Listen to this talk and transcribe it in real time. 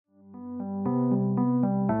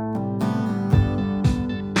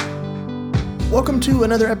Welcome to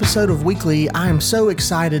another episode of Weekly. I am so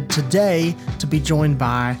excited today to be joined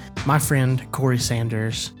by my friend Corey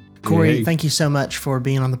Sanders. Corey, Hey. Thank you so much for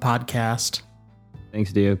being on the podcast.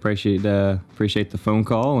 Thanks, Dio. Appreciate the phone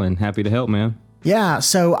call and happy to help, man. Yeah,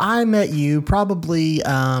 so I met you probably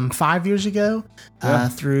 5 years ago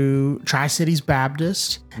through Tri-Cities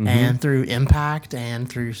Baptist and through Impact and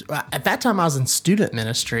through, at that time I was in student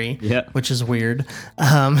ministry, which is weird.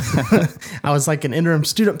 I was like an interim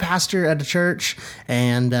student pastor at a church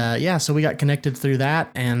and so we got connected through that.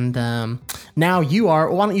 And now you are,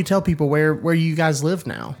 why don't you tell people where you guys live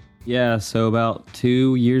now? Yeah, so about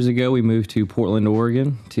 2 years ago, we moved to Portland,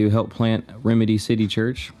 Oregon to help plant Remedy City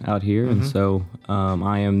Church out here. And so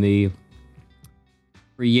I am the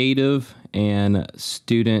creative and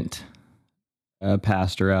student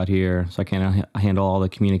pastor out here. So I can handle all the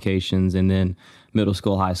communications and then middle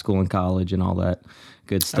school, high school, and college and all that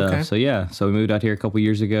good stuff. Okay. So we moved out here a couple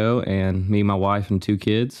years ago, and me, my wife, and 2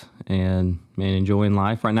 kids, and man, enjoying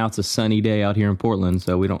life. Right now, it's a sunny day out here in Portland,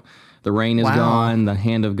 so the rain is gone. The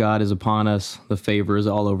hand of God is upon us. The favor is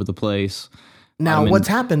all over the place. Now, what's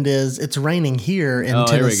happened is it's raining here in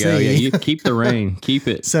Tennessee. There we go. Yeah, you keep the rain. Keep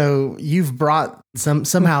it. So you've brought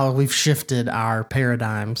somehow we've shifted our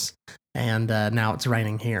paradigms, and now it's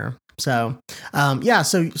raining here. So,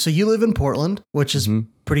 so you live in Portland, which is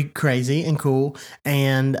pretty crazy and cool,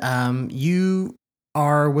 and you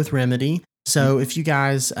are with Remedy. So if you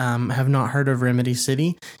guys have not heard of Remedy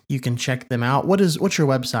City, you can check them out. What's your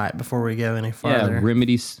website before we go any further? Yeah,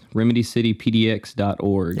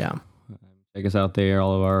 remedycitypdx.org. Yeah. Check us out there.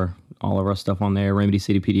 All of our stuff on there. Remedy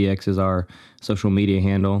City PDX is our social media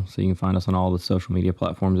handle, so you can find us on all the social media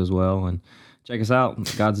platforms as well. And check us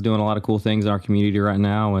out. God's doing a lot of cool things in our community right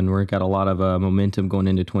now, and we've got a lot of momentum going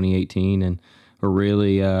into 2018, and we're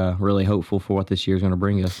really hopeful for what this year is going to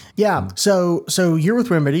bring us. Yeah. So you're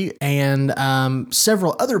with Remedy, and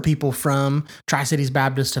several other people from Tri-Cities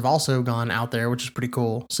Baptist have also gone out there, which is pretty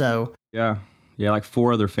cool. So yeah, like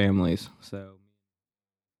 4 other families. So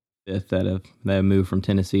that have moved from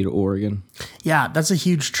Tennessee to Oregon. Yeah, that's a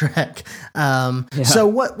huge trek. So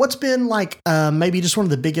what's been like maybe just one of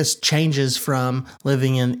the biggest changes from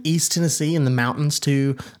living in East Tennessee in the mountains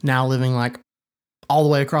to now living like all the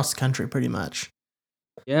way across the country pretty much?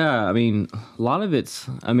 Yeah, I mean, a lot of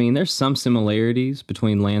there's some similarities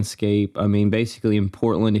between landscape. I mean, basically in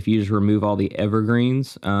Portland, if you just remove all the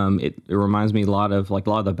evergreens, it reminds me a lot of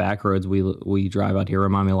the back roads we drive out here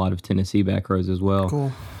remind me a lot of Tennessee back roads as well.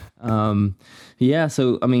 Cool.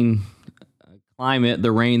 So, I mean, climate,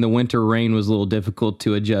 the winter rain was a little difficult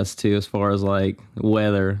to adjust to as far as like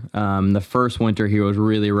weather. The first winter here was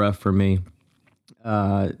really rough for me.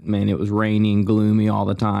 It was rainy and gloomy all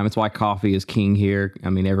the time. It's why coffee is king here.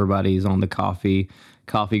 I mean, everybody's on the coffee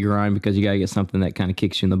grind because you got to get something that kind of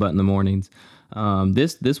kicks you in the butt in the mornings.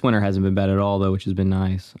 This winter hasn't been bad at all though, which has been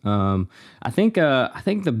nice. I think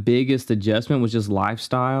the biggest adjustment was just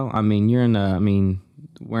lifestyle. I mean,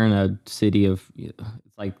 we're in a city of, it's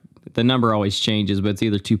like the number always changes, but it's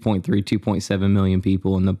either 2.3, 2.7 million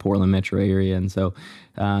people in the Portland metro area. And so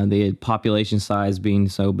the population size being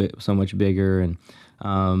so much bigger, and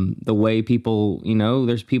the way people,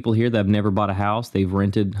 there's people here that have never bought a house. They've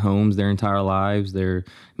rented homes their entire lives.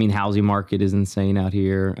 Housing market is insane out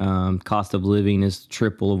here. Cost of living is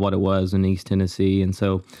triple of what it was in East Tennessee. And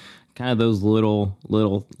so kind of those little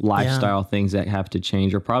lifestyle things that have to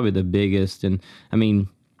change are probably the biggest. And I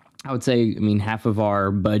would say, half of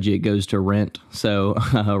our budget goes to rent. So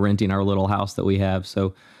renting our little house that we have.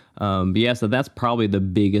 So, so that's probably the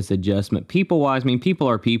biggest adjustment. People-wise, people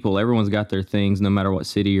are people. Everyone's got their things no matter what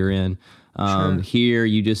city you're in. Sure. Here,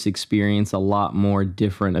 you just experience a lot more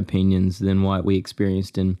different opinions than what we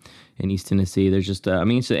experienced in East Tennessee. There's just,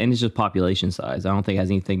 it's just population size. I don't think it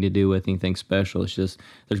has anything to do with anything special. It's just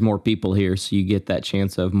there's more people here, so you get that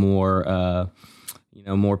chance of more,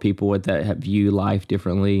 more people with that view life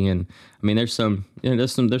differently. And there's some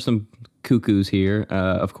cuckoos here,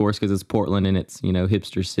 of course, because it's Portland and it's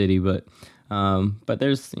hipster city. But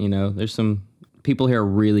there's some people here are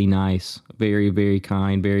really nice, very, very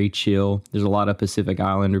kind, very chill. There's a lot of Pacific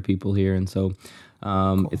Islander people here, and so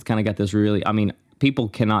cool. It's kind of got this really. People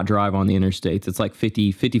cannot drive on the interstates. It's like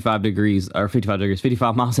 55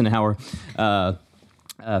 miles an hour,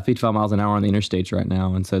 55 miles an hour on the interstates right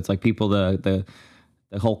now, and so it's like people the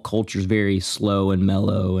whole culture is very slow and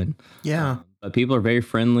mellow, and but people are very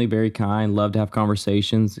friendly, very kind, love to have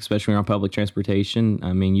conversations, especially on public transportation.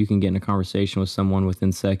 You can get in a conversation with someone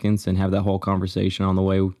within seconds and have that whole conversation on the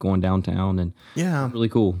way going downtown, and it's really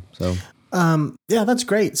cool. So that's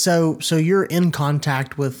great. So you're in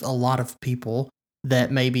contact with a lot of people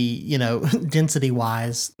that maybe, density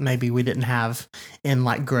wise, maybe we didn't have in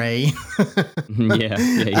like Gray.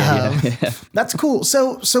 Yeah. That's cool.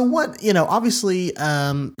 So what, obviously,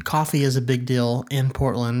 coffee is a big deal in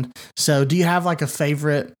Portland. So do you have like a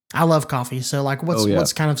favorite? I love coffee. So like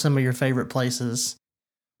what's kind of some of your favorite places?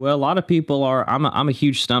 Well, a lot of people are. I'm a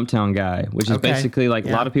huge Stumptown guy, which is basically like a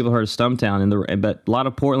lot of people heard of Stumptown, but a lot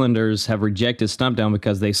of Portlanders have rejected Stumptown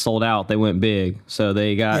because they sold out. They went big, so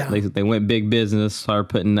they went big business. Started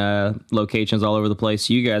putting locations all over the place.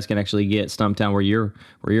 So you guys can actually get Stumptown where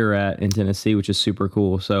you're at in Tennessee, which is super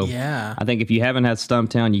cool. So I think if you haven't had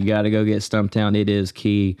Stumptown, you got to go get Stumptown. It is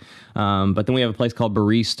key. But then we have a place called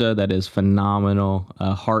Barista that is phenomenal.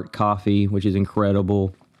 Heart Coffee, which is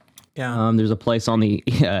incredible. Yeah. There's a place on the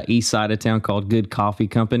east side of town called Good Coffee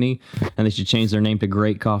Company, and they should change their name to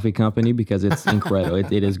Great Coffee Company because it's incredible.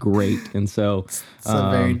 It is great, and so it's a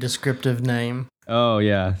very descriptive name. Oh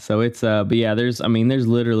yeah, so it's but yeah, there's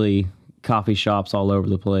literally coffee shops all over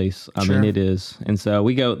the place. I mean, it is. And so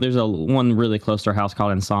there's one really close to our house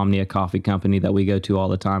called Insomnia Coffee Company that we go to all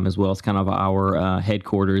the time as well. It's kind of our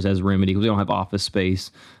headquarters as Remedy. We don't have office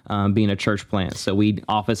space, being a church plant. So we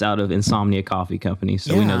office out of Insomnia Coffee Company.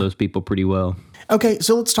 So we know those people pretty well. Okay,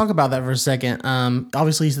 so let's talk about that for a second.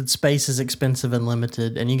 Obviously, you said space is expensive and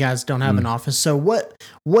limited, and you guys don't have an office. So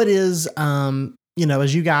what is,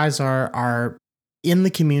 as you guys are in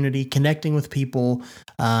the community, connecting with people,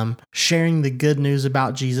 sharing the good news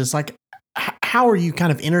about Jesus, like how are you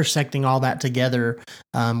kind of intersecting all that together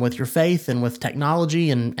with your faith and with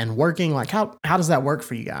technology and working? Like how does that work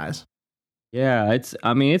for you guys? Yeah, it's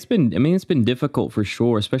been difficult for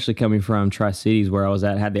sure, especially coming from Tri-Cities where I was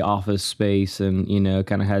at, had the office space and,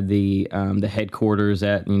 kind of had the headquarters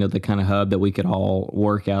at, the kind of hub that we could all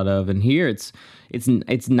work out of. And here it's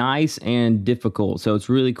nice and difficult. So it's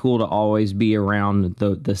really cool to always be around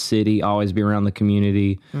the city, always be around the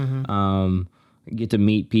community. Mm-hmm. Get to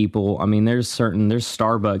meet people. I mean, there's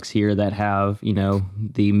Starbucks here that have,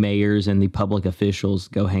 the mayors and the public officials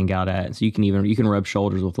go hang out at. So you can rub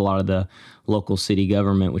shoulders with a lot of the local city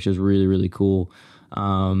government, which is really, really cool.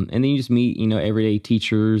 And then you just meet, everyday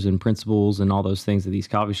teachers and principals and all those things at these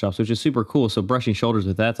coffee shops, which is super cool. So brushing shoulders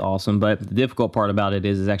with that's awesome. But the difficult part about it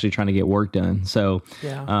is actually trying to get work done. So,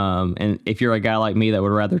 and if you're a guy like me that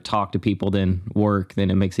would rather talk to people than work, then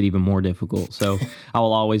it makes it even more difficult. So I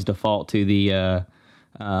will always default to the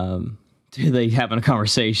having a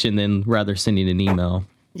conversation than rather sending an email.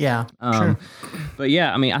 Yeah, sure. But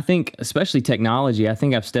yeah, I mean, I think especially technology, I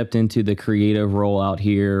think I've stepped into the creative role out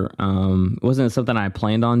here. It wasn't something I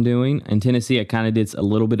planned on doing. In Tennessee, I kind of did a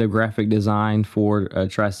little bit of graphic design for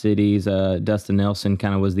Tri-Cities. Dustin Nelson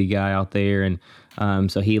kind of was the guy out there. And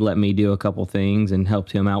so he let me do a couple things and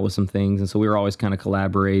helped him out with some things. And so we were always kind of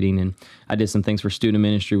collaborating. And I did some things for student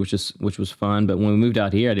ministry, which was fun. But when we moved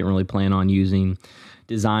out here, I didn't really plan on using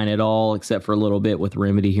design at all, except for a little bit with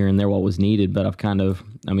Remedy here and there what was needed. But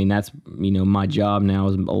that's my job now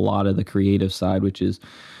is a lot of the creative side, which is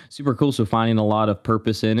super cool. So finding a lot of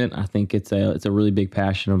purpose in it, I think it's a really big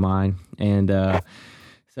passion of mine. And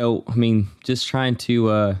so just trying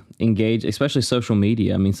to engage, especially social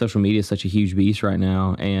media. I mean, social media is such a huge beast right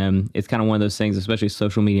now, and it's kind of one of those things, especially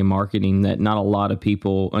social media marketing, that not a lot of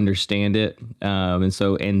people understand it. And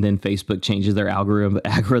then Facebook changes their algorithm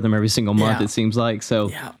every single month. It seems like so.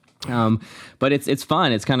 Yeah. But it's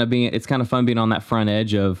fun. It's kind of fun being on that front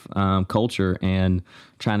edge of culture and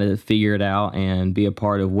trying to figure it out and be a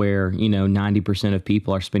part of where 90% of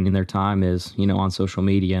people are spending their time is on social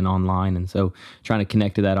media and online, and so trying to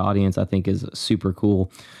connect to that audience I think is super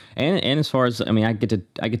cool. And as far as I get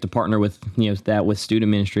to partner with that with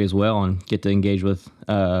student ministry as well, and get to engage with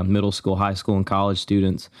middle school, high school, and college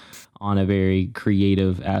students on a very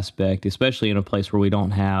creative aspect, especially in a place where we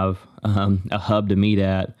don't have a hub to meet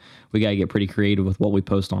at. We got to get pretty creative with what we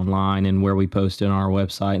post online and where we post in our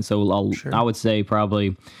website. And so I would say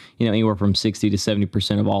probably, anywhere from 60 to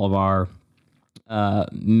 70% of all of our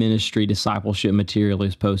ministry discipleship material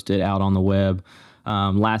is posted out on the web.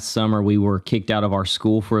 Last summer, we were kicked out of our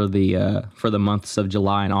school for the months of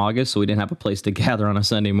July and August, so we didn't have a place to gather on a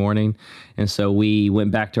Sunday morning. And so we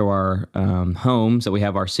went back to our homes that we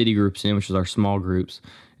have our city groups in, which is our small groups.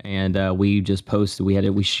 And we just posted,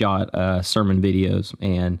 we shot sermon videos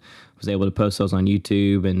and was able to post those on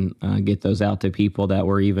YouTube and get those out to people that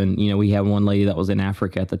were even, we had one lady that was in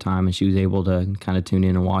Africa at the time, and she was able to kind of tune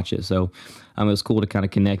in and watch it. So it was cool to kind of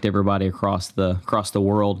connect everybody across the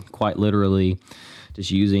world, quite literally, just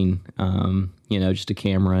using, just a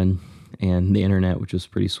camera and the internet, which was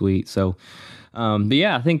pretty sweet. So But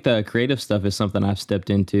yeah, I think the creative stuff is something I've stepped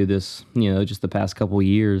into this, just the past couple of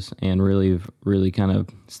years, and really kind of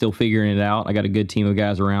still figuring it out. I got a good team of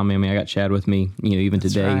guys around me. I mean, I got Chad with me, even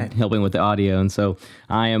That's today, right. helping with the audio. And so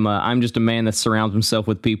I'm just a man that surrounds himself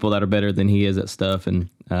with people that are better than he is at stuff, and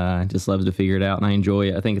just loves to figure it out. And I enjoy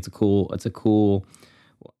it. I think it's a cool.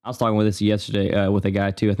 I was talking with this yesterday with a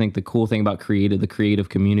guy too. I think the cool thing about the creative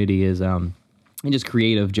community is, and just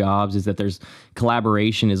creative jobs, is that there's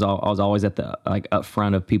collaboration is always at the up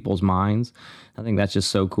front of people's minds. I think that's just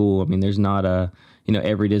so cool. I mean, there's not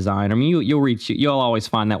every designer. I mean, you'll always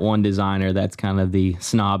find that one designer that's kind of the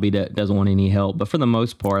snobby that doesn't want any help. But for the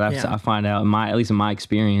most part, I find out at least in my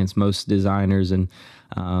experience, most designers and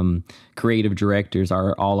creative directors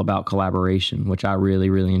are all about collaboration, which I really,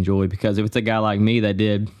 really enjoy, because if it's a guy like me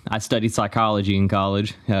I studied psychology in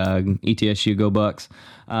college, ETSU, go Bucks.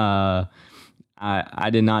 I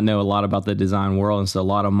did not know a lot about the design world, and so a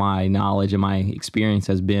lot of my knowledge and my experience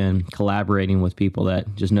has been collaborating with people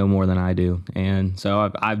that just know more than I do. And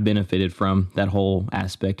so I've benefited from that whole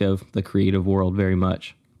aspect of the creative world very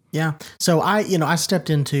much. Yeah. So I stepped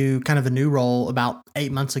into kind of a new role about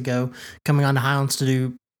 8 months ago, coming on to Highlands to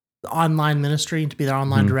do online ministry, to be their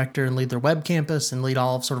online director and lead their web campus and lead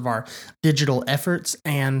all of sort of our digital efforts.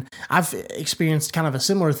 And I've experienced kind of a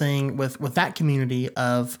similar thing with that community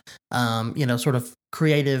of, sort of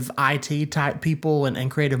creative IT type people and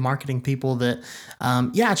creative marketing people that,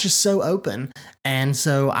 it's just so open. And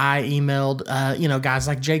so I emailed, guys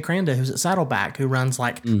like Jay Cranda, who's at Saddleback, who runs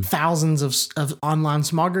like thousands of online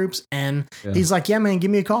small groups. And he's like, yeah, man,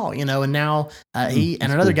 give me a call, and now he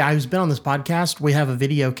and another guy who's been on this podcast, we have a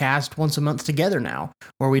video cast once a month together now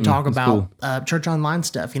where we talk about church online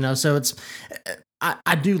stuff, so it's,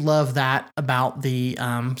 I do love that about the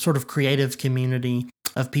sort of creative community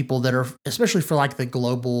of people that are, especially for like the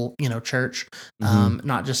global, church,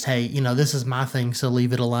 not just, hey, this is my thing, so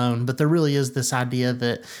leave it alone. But there really is this idea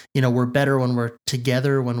that, we're better when we're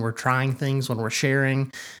together, when we're trying things, when we're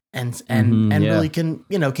sharing and really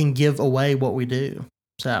can give away what we do.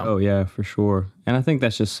 So. Oh yeah, for sure. And I think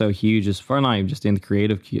that's just so huge as far not even just in the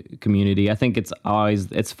creative community. I think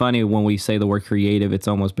it's funny when we say the word creative, it's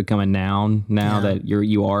almost become a noun now that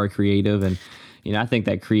you are a creative. And I think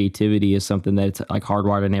that creativity is something that's like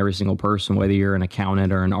hardwired in every single person, whether you're an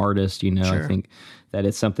accountant or an artist. Sure. I think that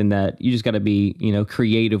it's something that you just got to be,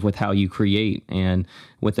 creative with how you create. And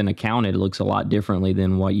with an accountant, it looks a lot differently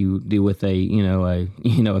than what you do with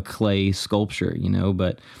a clay sculpture.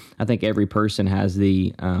 But I think every person has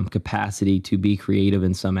the capacity to be creative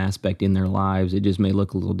in some aspect in their lives. It just may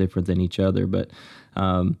look a little different than each other, but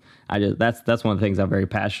that's one of the things I'm very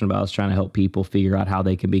passionate about, is trying to help people figure out how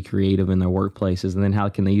they can be creative in their workplaces, and then how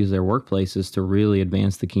can they use their workplaces to really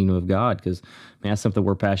advance the kingdom of God. Because that's something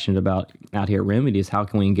we're passionate about out here at Remedy, is how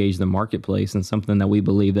can we engage the marketplace, and something that we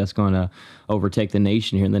believe that's going to overtake the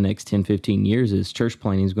nation here in the next 10, 15 years is church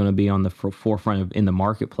planting is going to be on the forefront in the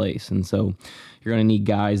marketplace. And so you're going to need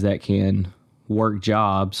guys that can work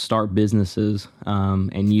jobs, start businesses,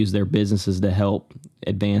 and use their businesses to help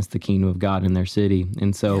advance the kingdom of God in their city.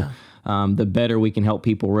 And so the better we can help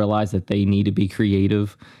people realize that they need to be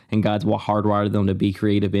creative, and God's hardwired them to be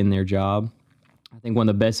creative in their job. I think one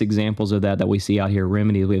of the best examples of that we see out here at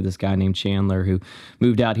Remedy, we have this guy named Chandler who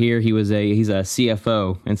moved out here. He's a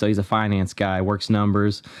CFO, and so he's a finance guy, works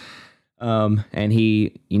numbers. And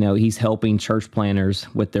he's helping church planners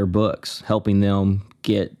with their books, helping them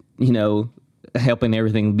get, helping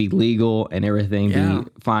everything be legal and everything be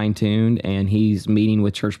fine-tuned. And he's meeting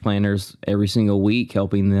with church planners every single week,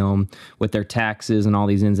 helping them with their taxes and all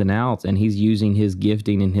these ins and outs. And he's using his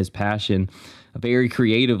gifting and his passion very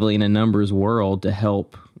creatively in a numbers world to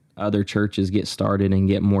help other churches get started and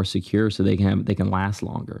get more secure, so they can last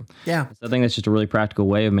longer. Yeah. So I think that's just a really practical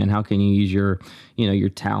way of, man, how can you use your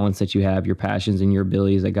talents that you have, your passions and your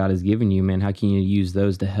abilities that God has given you, man, how can you use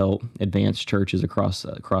those to help advance churches across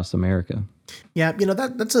America? Yeah,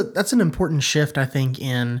 that's an important shift, I think,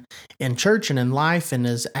 in church and in life, and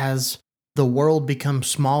as the world becomes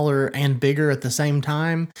smaller and bigger at the same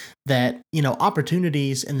time, that,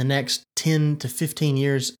 opportunities in the next 10 to 15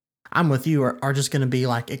 years, I'm with you, are just going to be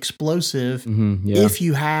like explosive if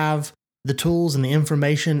you have the tools and the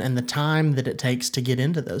information and the time that it takes to get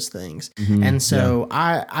into those things. And so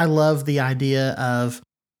I love the idea of,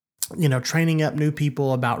 training up new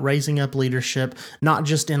people, about raising up leadership, not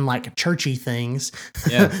just in like churchy things,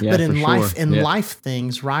 Yeah, but in life, sure. Yeah. life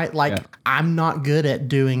things, right? Like I'm not good at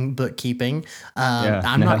doing bookkeeping.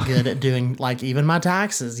 I'm not good at doing like even my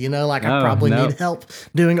taxes, like I probably need help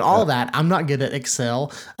doing all that. I'm not good at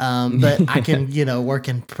Excel. But I can, work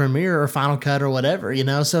in Premiere or Final Cut or whatever,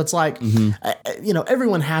 so it's like,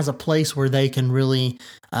 everyone has a place where they can really,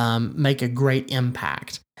 make a great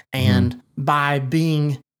impact. And by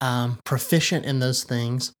being proficient in those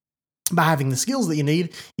things, by having the skills that you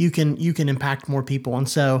need, you can impact more people. And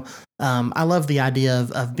so I love the idea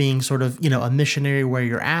of being sort of, a missionary where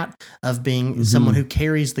you're at, of being someone who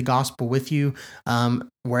carries the gospel with you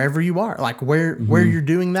wherever you are, like where you're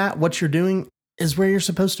doing that, what you're doing is where you're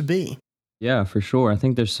supposed to be. Yeah, for sure. I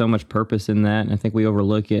think there's so much purpose in that, and I think we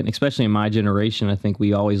overlook it, especially in my generation. I think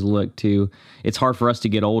we always look to, it's hard for us to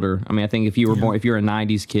get older. I mean, I think if you were born, if you're a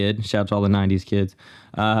 90s kid, shout out to all the 90s kids,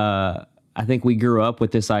 I think we grew up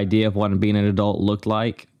with this idea of what being an adult looked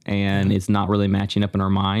like, and it's not really matching up in our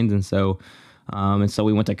minds. And so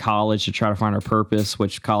we went to college to try to find our purpose,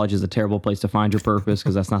 which college is a terrible place to find your purpose,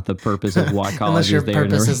 because that's not the purpose of why college is there. Unless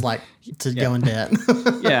your purpose is like to go in debt.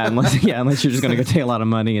 unless you're just going to go take a lot of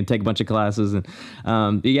money and take a bunch of classes. And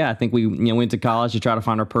I think we went to college to try to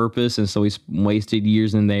find our purpose, and so we wasted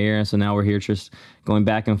years in there. And so now we're here just going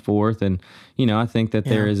back and forth. And I think that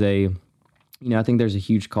there is I think there's a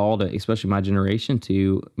huge call to, especially my generation,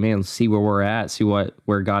 to see where we're at, see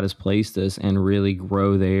where God has placed us, and really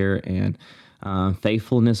grow there. And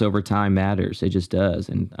faithfulness over time matters. It just does.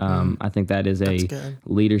 And I think that is a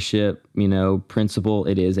leadership, principle.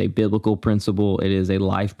 It is a biblical principle. It is a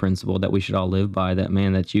life principle that we should all live by.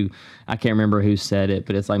 I can't remember who said it,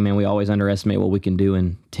 but it's like, we always underestimate what we can do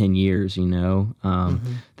in 10 years,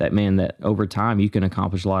 that over time you can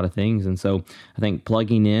accomplish a lot of things. And so I think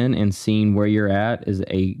plugging in and seeing where you're at is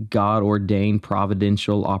a God ordained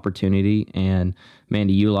providential opportunity, and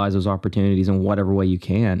to utilize those opportunities in whatever way you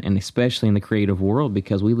can, and especially in the creative world,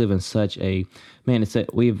 because we live in such a it's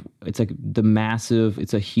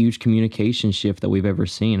a huge communication shift that we've ever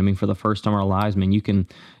seen. I mean, for the first time in our lives, you can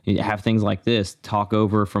have things like this, talk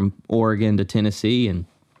over from Oregon to Tennessee, and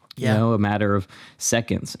a matter of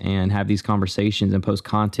seconds, and have these conversations and post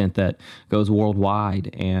content that goes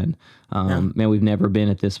worldwide. And we've never been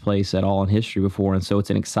at this place at all in history before. And so it's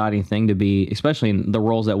an exciting thing to be, especially in the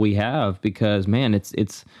roles that we have, because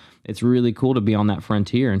it's really cool to be on that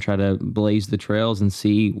frontier and try to blaze the trails and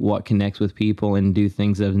see what connects with people and do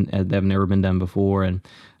things that have never been done before. And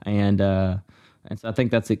so I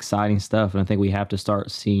think that's exciting stuff. And I think we have to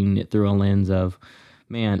start seeing it through a lens of,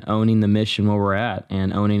 owning the mission where we're at,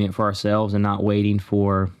 and owning it for ourselves, and not waiting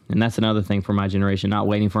for, and that's another thing for my generation, not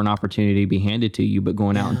waiting for an opportunity to be handed to you, but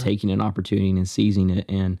going out and taking an opportunity and seizing it,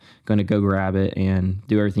 and going to go grab it and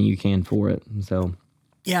do everything you can for it. And so,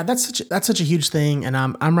 that's such a huge thing. And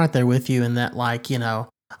I'm right there with you in that, like,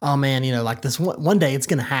 oh man, like this one day it's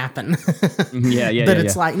going to happen. But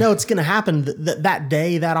it's like, no, it's going to happen that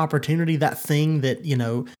day, that opportunity, that thing that,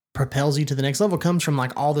 propels you to the next level comes from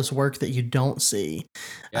like all this work that you don't see.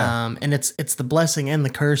 And it's the blessing and the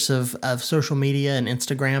curse of social media and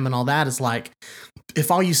Instagram and all that, is like,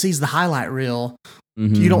 if all you see is the highlight reel,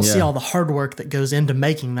 you don't see all the hard work that goes into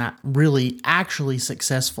making that really actually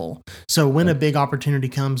successful. So when a big opportunity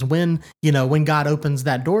comes, when God opens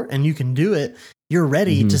that door and you can do it, you're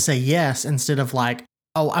ready to say yes, instead of like,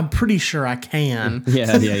 oh, I'm pretty sure I can.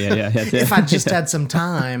 If I just had some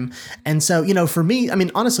time. And so, for me, I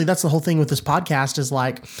mean, honestly, that's the whole thing with this podcast, is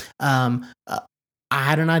like, I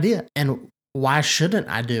had an idea, and why shouldn't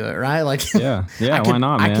I do it? Right. Like, why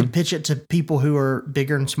not, man? I could pitch it to people who are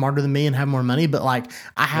bigger and smarter than me and have more money, but like,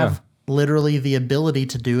 I have literally the ability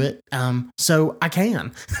to do it. So I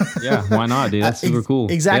can. Why not, dude? That's super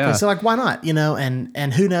cool. Exactly. Yeah. So like, why not,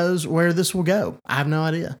 and who knows where this will go? I have no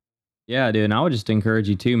idea. Yeah, dude, and I would just encourage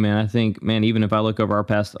you too, man. I think, even if I look over our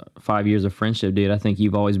past 5 years of friendship, dude, I think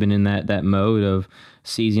you've always been in that mode of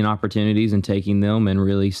seizing opportunities and taking them and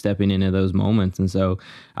really stepping into those moments. And so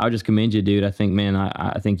I would just commend you, dude. I think, man,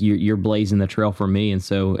 I think you're blazing the trail for me. And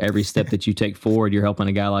so every step that you take forward, you're helping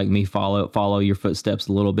a guy like me follow your footsteps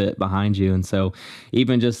a little bit behind you. And so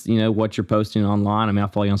even just, what you're posting online, I mean, I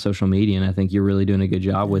follow you on social media, and I think you're really doing a good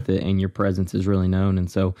job with it, and your presence is really known. And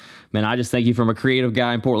so, man, I just thank you from a creative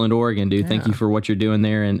guy in Portland, Oregon, dude. Thank you for what you're doing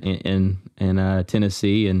there in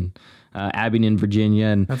Tennessee. And Abingdon, Virginia,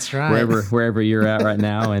 and that's right. wherever you're at right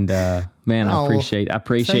now. And man, I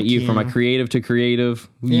appreciate you from a creative to creative.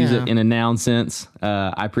 Use it in a noun sense.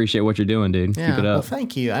 I appreciate what you're doing, dude. Yeah, keep it up. Well,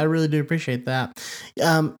 thank you. I really do appreciate that.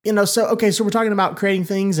 So we're talking about creating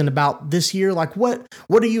things and about this year. Like, what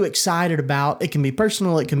are you excited about? It can be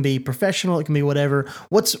personal, it can be professional, it can be whatever.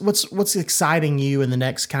 What's exciting you in the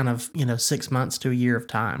next kind of 6 months to a year of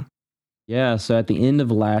time? Yeah. So at the end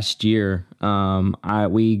of last year,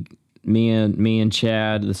 me and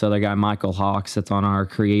Chad, this other guy, Michael Hawks, that's on our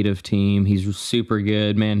creative team. He's super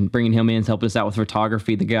good, man. Bringing him in to help us out with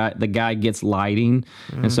photography. The guy gets lighting.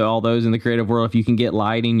 And so all those in the creative world, if you can get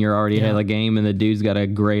lighting, you're already ahead of the game, and the dude's got a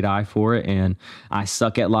great eye for it. And I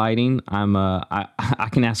suck at lighting. I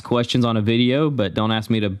can ask questions on a video, but don't ask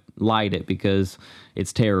me to light it because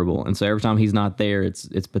it's terrible. And so every time he's not there, it's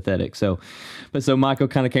pathetic. So Michael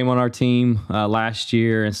kind of came on our team last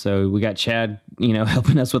year, and so we got Chad,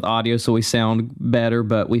 helping us with audio so we sound better.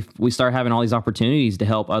 But we started having all these opportunities to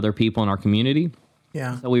help other people in our community.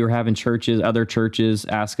 Yeah. So we were having other churches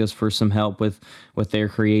ask us for some help with their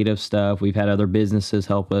creative stuff. We've had other businesses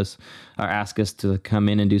help us or ask us to come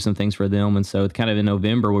in and do some things for them. And so kind of in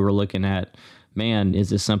November, we were looking at, man, is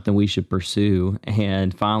this something we should pursue?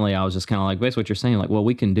 And finally, I was just kind of like, basically what you're saying, like, well,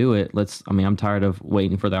 we can do it. I'm tired of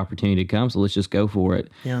waiting for the opportunity to come, so let's just go for it.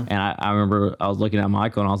 Yeah. And I remember I was looking at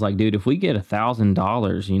Michael and I was like, dude, if we get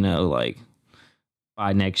 $1,000, like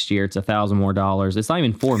by next year, it's $1,000 more. It's not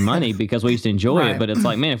even for money because we used to enjoy it, but it's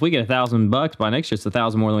like, man, if we get $1,000 by next year, it's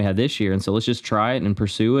 $1,000 more than we had this year. And so let's just try it and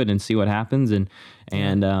pursue it and see what happens. And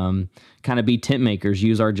kind of be tent makers,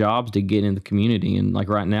 use our jobs to get in the community. And like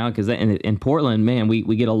right now, because in Portland, man,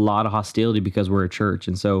 we get a lot of hostility because we're a church.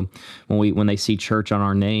 And so when they see church on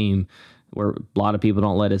our name, where a lot of people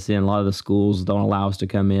don't let us in, a lot of the schools don't allow us to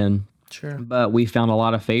come in. Sure. But we found a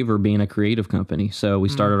lot of favor being a creative company. So we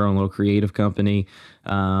started our own little creative company,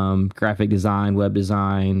 graphic design, web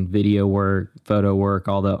design, video work, photo work,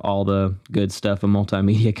 all the good stuff of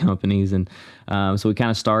multimedia companies. And so we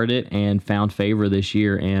kind of started and found favor this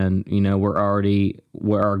year. And, we're already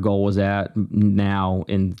where our goal was at now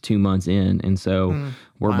in 2 months in. And so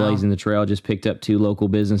we're blazing the trail. Just picked up 2 local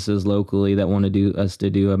businesses locally that want to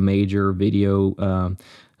do a major video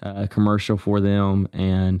commercial for them.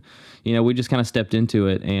 And we just kind of stepped into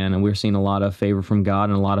it, and we're seeing a lot of favor from God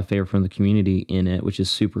and a lot of favor from the community in it, which is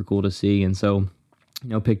super cool to see. And so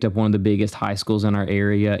picked up one of the biggest high schools in our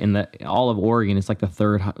area in all of Oregon. It's like the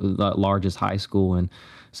third largest high school. And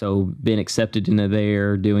so been accepted into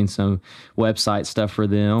there, doing some website stuff for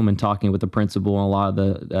them and talking with the principal and a lot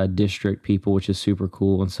of the district people, which is super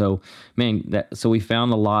cool. And so, man, so we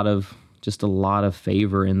found a lot of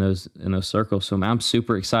favor in those circles. So I'm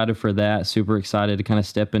super excited for that. Super excited to kind of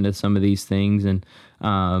step into some of these things and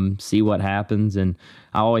see what happens. And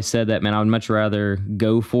I always said that, man, I would much rather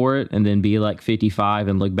go for it and then be like 55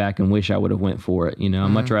 and look back and wish I would have went for it. I'd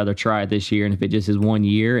much rather try it this year. And if it just is 1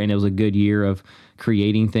 year and it was a good year of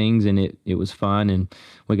creating things and it was fun, and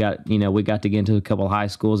we got to get into a couple of high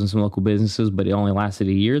schools and some local businesses, but it only lasted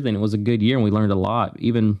a year, then it was a good year and we learned a lot.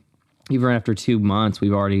 Even after 2 months,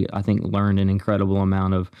 we've already, I think, learned an incredible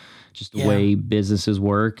amount of just the way businesses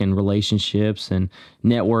work and relationships and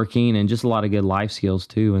networking and just a lot of good life skills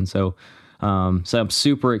too. And so I'm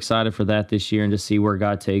super excited for that this year and to see where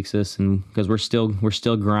God takes us. And because we're still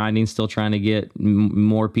grinding, still trying to get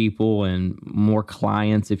more people and more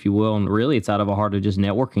clients, if you will. And really, it's out of a heart of just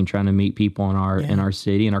networking, trying to meet people in our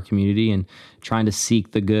city, in our community, and trying to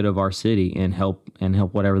seek the good of our city and help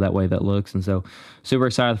whatever that way that looks. And so super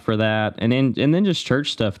excited for that. And then just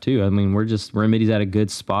church stuff too. I mean, Remedy's at a good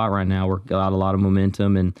spot right now. We're got a lot of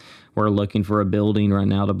momentum, and we're looking for a building right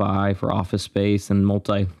now to buy for office space and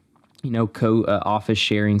office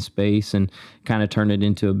sharing space, and kind of turn it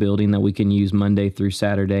into a building that we can use Monday through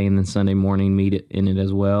Saturday, and then Sunday morning meet in it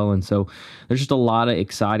as well. And so there's just a lot of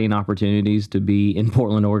exciting opportunities to be in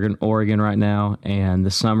Portland, Oregon right now. And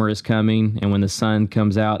the summer is coming, and when the sun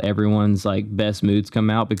comes out, everyone's like best moods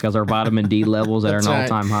come out because our vitamin D levels are at an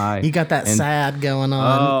all-time high. You got that sad going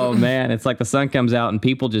on. Oh man, it's like the sun comes out and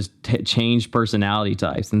people just change personality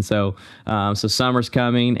types. And so summer's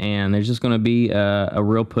coming, and there's just going to be a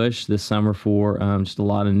real push this summer for just a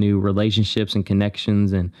lot of new relationships and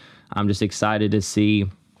connections. And I'm just excited to see.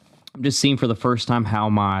 I'm just seeing for the first time how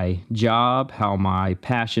my job, how my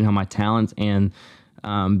passion, how my talents, and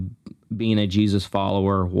being a Jesus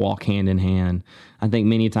follower walk hand in hand. I think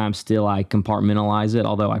many times still I compartmentalize it,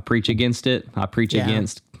 although I preach against it. I preach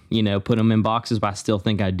against, put them in boxes, but I still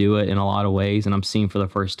think I do it in a lot of ways. And I'm seeing for the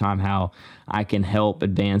first time how I can help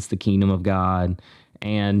advance the kingdom of God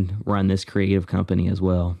and run this creative company as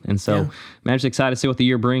well. And so, man, I'm just excited to see what the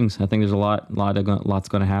year brings. I think there's lots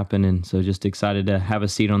going to happen, and so just excited to have a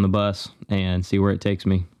seat on the bus and see where it takes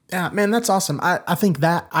me. Yeah, man, that's awesome. I think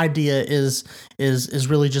that idea is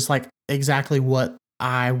really just like exactly what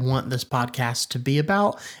I want this podcast to be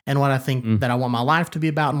about, and what I think that I want my life to be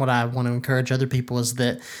about, and what I want to encourage other people is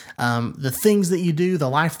that the things that you do, the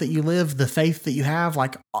life that you live, the faith that you have,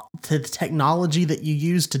 like to the technology that you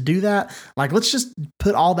use to do that, like let's just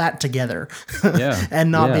put all that together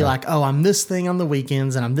and not be like, oh, I'm this thing on the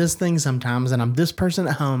weekends and I'm this thing sometimes and I'm this person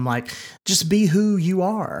at home. Like just be who you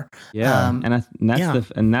are. Yeah.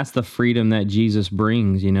 That's the freedom that Jesus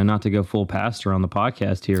brings, not to go full pastor on the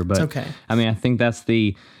podcast here, but okay. I mean, I think that's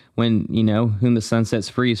when, whom the sun sets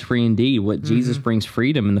free is free indeed. What Jesus brings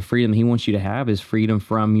freedom, and the freedom he wants you to have is freedom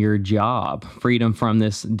from your job, freedom from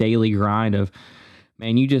this daily grind of,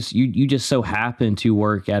 man, you just so happen to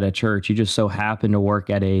work at a church. You just so happen to work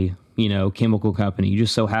at a, chemical company. You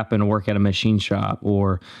just so happen to work at a machine shop,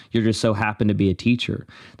 or you're just so happen to be a teacher.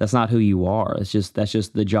 That's not who you are. That's just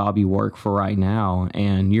the job you work for right now.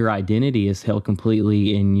 And your identity is held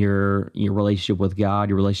completely in your relationship with God,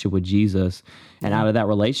 your relationship with Jesus. And out of that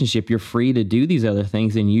relationship, you're free to do these other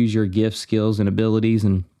things and use your gifts, skills, and abilities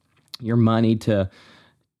and your money to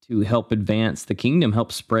help advance the kingdom,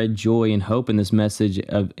 help spread joy and hope in this message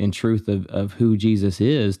of and truth of who Jesus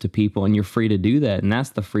is to people. And you're free to do that. And that's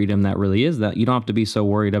the freedom that really is that. You don't have to be so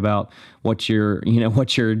worried about what your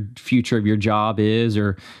future of your job is,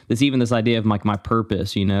 or this idea of like my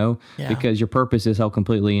purpose, because your purpose is held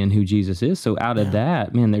completely in who Jesus is. So out of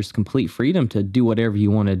that, man, there's complete freedom to do whatever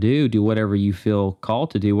you want to do whatever you feel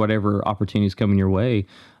called to do, whatever opportunities come in your way.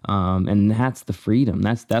 And that's the freedom.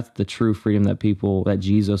 That's the true freedom that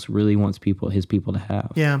Jesus really wants his people to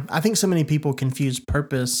have. Yeah. I think so many people confuse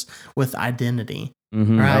purpose with identity.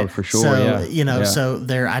 Right. Oh, for sure. So, so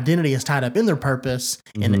their identity is tied up in their purpose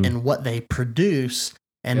and what they produce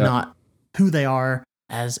and not who they are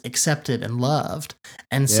as accepted and loved.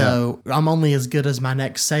 And so I'm only as good as my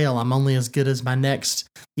next sale. I'm only as good as my next,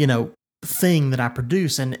 thing that I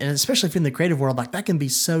produce. And especially if you're in the creative world, like that can be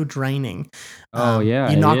so draining.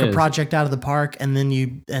 You knock a project out of the park and then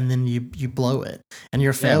you blow it and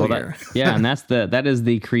you're a failure. And that is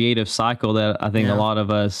the creative cycle that I think a lot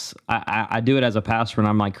of us, I do it as a pastor when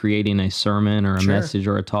I'm like creating a sermon or a message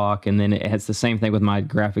or a talk. And then it's the same thing with my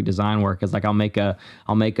graphic design work. It's like I'll make a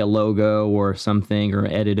logo or something or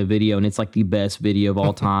edit a video, and it's like the best video of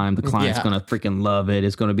all time. The client's going to freaking love it.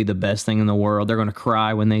 It's going to be the best thing in the world. They're going to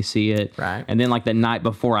cry when they see it. Right. And then like the night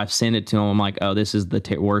before I've sent it to them, I'm like, oh, this is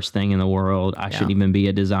the worst thing in the world. I shouldn't even be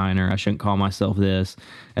a designer. I shouldn't call myself this.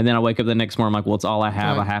 And then I wake up the next morning, I'm like, well, it's all I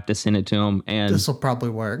have. I have to send it to them. And this will probably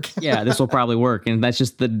work. This will probably work. And that's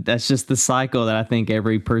just the cycle that I think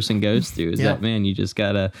every person goes through is that, man, you just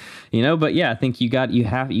gotta, but I think you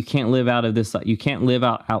can't live out of this. You can't live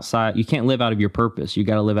outside. You can't live out of your purpose. You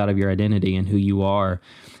got to live out of your identity and who you are.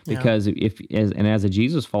 Because as a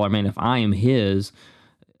Jesus follower, man, if I am his,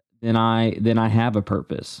 then I have a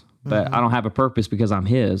purpose. But I don't have a purpose because I'm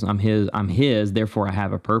his. I'm his, therefore I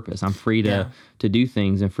have a purpose. I'm free to do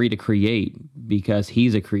things and free to create because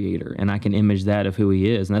he's a creator, and I can image that of who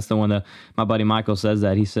he is. And that's the one that my buddy Michael says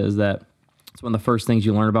that. He says that it's one of the first things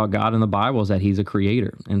you learn about God in the Bible is that he's a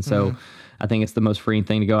creator. And so I think it's the most freeing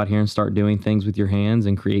thing to go out here and start doing things with your hands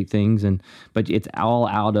and create things. But it's all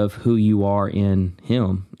out of who you are in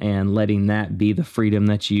him and letting that be the freedom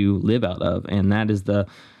that you live out of. And that is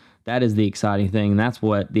the exciting thing. And that's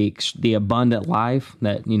what the abundant life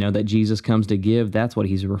that, that Jesus comes to give, that's what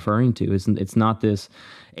he's referring to. It's not this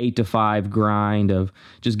 8 to 5 grind of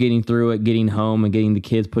just getting through it, getting home and getting the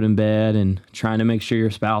kids put in bed and trying to make sure your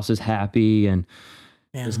spouse is happy and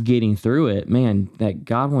just getting through it. Man, that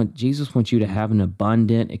Jesus wants you to have an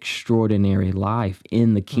abundant, extraordinary life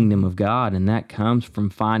in the kingdom of God. And that comes from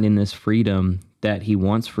finding this freedom that he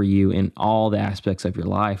wants for you in all the aspects of your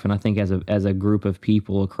life. And I think as a group of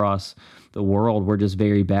people across the world, we're just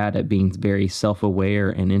very bad at being very self-aware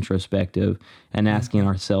and introspective and asking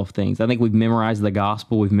ourselves things. I think we've memorized the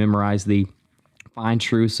gospel, we've memorized the fine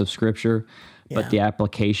truths of Scripture, but the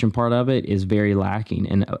application part of it is very lacking.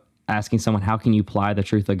 And asking someone, how can you apply the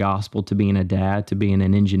truth of the gospel to being a dad, to being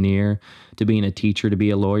an engineer, to being a teacher, to be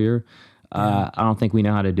a lawyer? I don't think we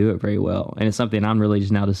know how to do it very well. And it's something I'm really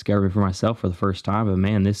just now discovering for myself for the first time. But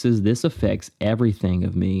man, this affects everything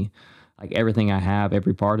of me, like everything I have,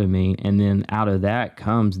 every part of me. And then out of that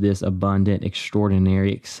comes this abundant,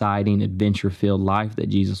 extraordinary, exciting, adventure-filled life that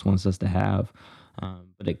Jesus wants us to have.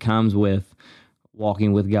 But it comes with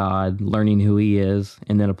walking with God, learning who he is,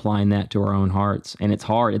 and then applying that to our own hearts. And it's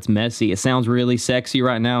hard. It's messy. It sounds really sexy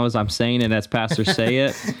right now as I'm saying it, as pastors say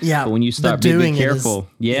it. Yeah. But when you start be careful.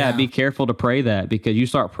 Be careful to pray that, because you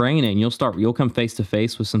start praying it and you'll come face to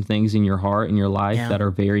face with some things in your heart and your life that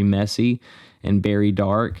are very messy and very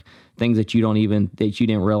dark. Things that you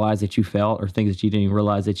didn't realize that you felt, or things that you didn't even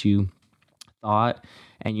realize that you thought,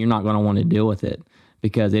 and you're not going to want to deal with it,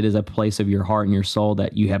 because it is a place of your heart and your soul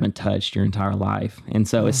that you haven't touched your entire life. And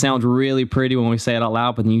so it sounds really pretty when we say it out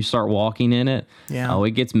loud, but then you start walking in it,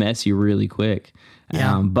 it gets messy really quick.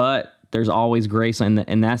 But there's always grace,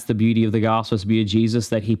 and that's the beauty of the gospel, is the beauty of Jesus,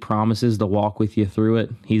 that he promises to walk with you through it.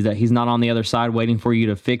 He's not on the other side waiting for you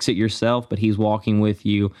to fix it yourself, but he's walking with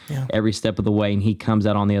you every step of the way, and he comes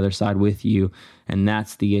out on the other side with you. And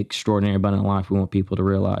that's the extraordinary abundant life we want people to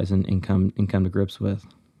realize and come to grips with.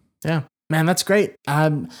 Yeah. Man, that's great.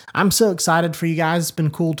 I'm so excited for you guys. It's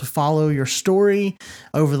been cool to follow your story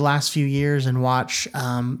over the last few years and watch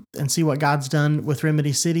and see what God's done with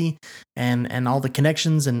Remedy City and all the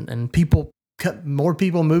connections and people, more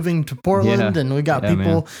people moving to Portland, and we got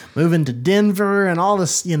people moving to Denver and all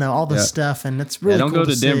this, all this stuff. And it's really don't cool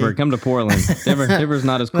go to Denver. Come to Portland. Denver's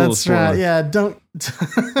not as cool as Portland. Yeah, don't.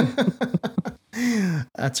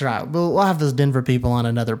 That's right. We'll have those Denver people on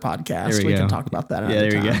another podcast. We can talk about that another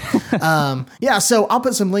time. You go. So I'll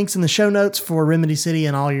put some links in the show notes for Remedy City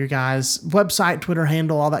and all your guys' website, Twitter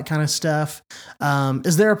handle, all that kind of stuff.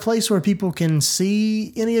 Is there a place where people can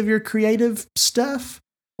see any of your creative stuff?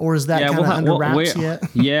 Or is that kind of under wraps yet?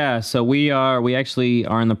 Yeah, so we actually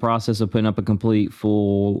are in the process of putting up a complete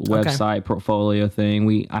full website portfolio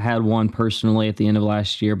thing. I had one personally at the end of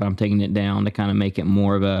last year, but I'm taking it down to kind of make it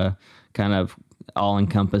more of a kind of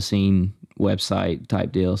all-encompassing website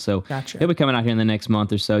type deal. So it'll be coming out here in the next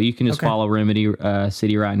month or so. You can just follow Remedy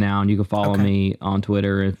City right now, and you can follow me on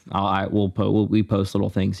Twitter. We post little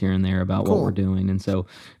things here and there about what we're doing. And so,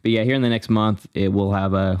 but yeah, here in the next month, it will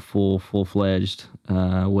have a full-fledged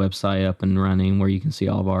website up and running where you can see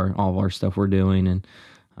all of our stuff we're doing. And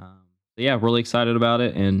really excited about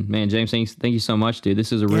it. And man, James, thank you so much, dude.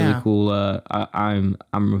 This is a really cool. I'm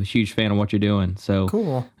a huge fan of what you're doing. So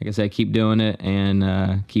cool. Like I said, keep doing it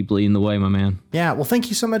and keep leading the way, my man. Yeah. Well, thank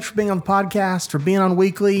you so much for being on the podcast, for being on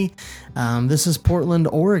Weekly. This is Portland,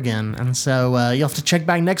 Oregon, and so you'll have to check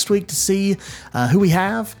back next week to see who we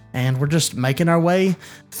have. And we're just making our way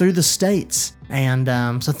through the states. And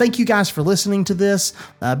so thank you guys for listening to this.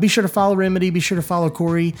 Be sure to follow Remedy. Be sure to follow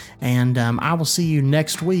Corey. And I will see you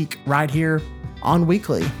next week right here on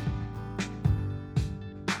Weekly.